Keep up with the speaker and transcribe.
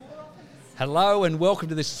Hello and welcome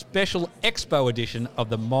to this special Expo edition of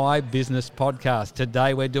the MyBusiness Podcast.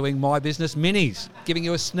 Today we're doing My Business Minis, giving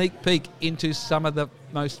you a sneak peek into some of the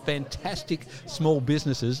most fantastic small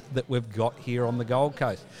businesses that we've got here on the Gold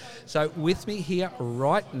Coast. So with me here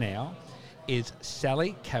right now is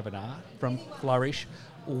Sally Kavanagh from Flourish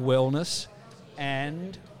Wellness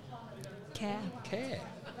and Care.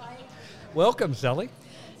 Welcome, Sally.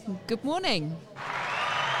 Good morning.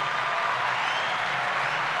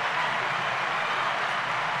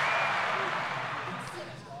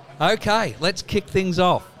 Okay, let's kick things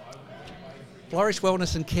off. Flourish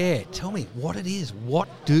Wellness and Care. Tell me what it is. What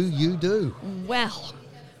do you do? Well,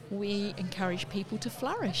 we encourage people to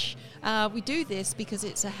flourish. We do this because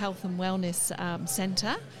it's a health and wellness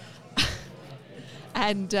centre.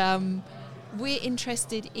 And we're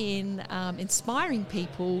interested in inspiring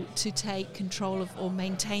people to take control of or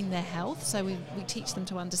maintain their health. So we teach them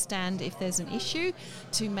to understand if there's an issue,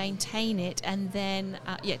 to maintain it, and then,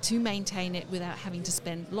 to maintain it without having to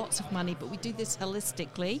spend lots of money. But we do this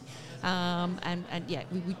holistically.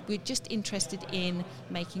 We're just interested in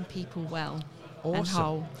making people well. Awesome. And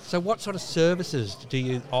whole. So what sort of services do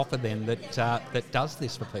you offer then that does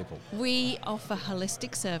this for people? We offer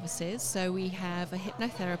holistic services. So we have a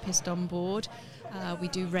hypnotherapist on board. We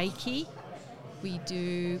do Reiki. We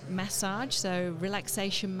do massage, so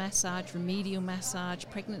relaxation massage, remedial massage,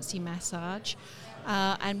 pregnancy massage.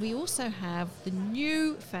 And we also have the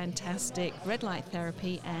new fantastic red light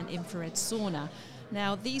therapy and infrared sauna.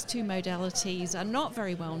 Now, these two modalities are not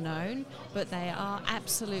very well known, but they are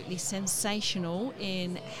absolutely sensational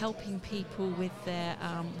in helping people with their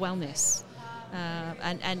wellness.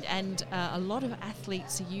 And a lot of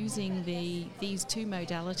athletes are using these two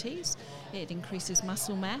modalities. It increases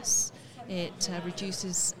muscle mass, it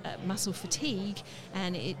reduces muscle fatigue,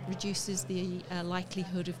 and it reduces the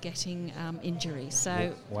likelihood of getting injuries.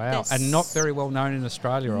 So wow, and not very well known in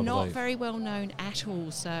Australia, I believe. Not very well known at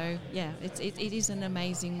all. So yeah, it is an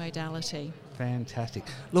amazing modality. Fantastic.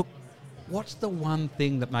 Look, what's the one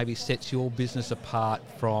thing that maybe sets your business apart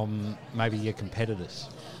from maybe your competitors?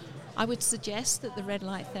 I would suggest that the red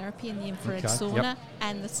light therapy and the infrared sauna,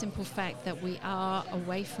 and the simple fact that we are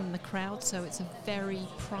away from the crowd, so it's a very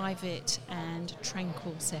private and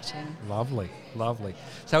tranquil setting. Lovely.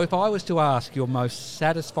 So if I was to ask your most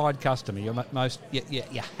satisfied customer, your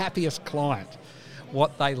happiest client,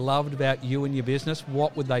 what they loved about you and your business,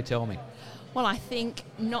 what would they tell me? Well, I think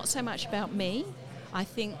not so much about me. I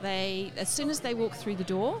think as soon as they walk through the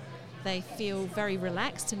door, they feel very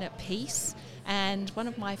relaxed and at peace. And one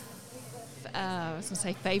of my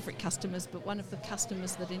favourite customers, but one of the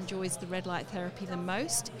customers that enjoys the red light therapy the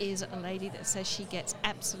most is a lady that says she gets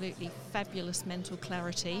absolutely fabulous mental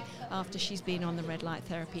clarity after she's been on the red light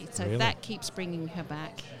therapy. So really? That keeps bringing her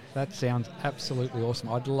back. That sounds absolutely awesome.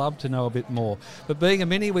 I'd love to know a bit more. But being a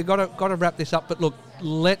mini, we've got to wrap this up. But look,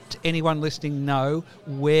 let anyone listening know,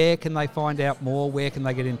 where can they find out more? Where can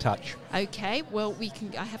they get in touch? Okay, well,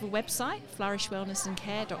 I have a website,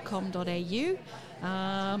 flourishwellnessandcare.com.au.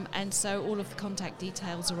 And so all of the contact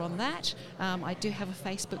details are on that. I do have a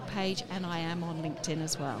Facebook page, and I am on LinkedIn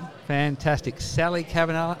as well. Fantastic. Sally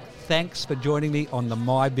Kavanagh, thanks for joining me on the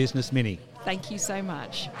My Business Mini. Thank you so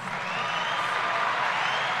much.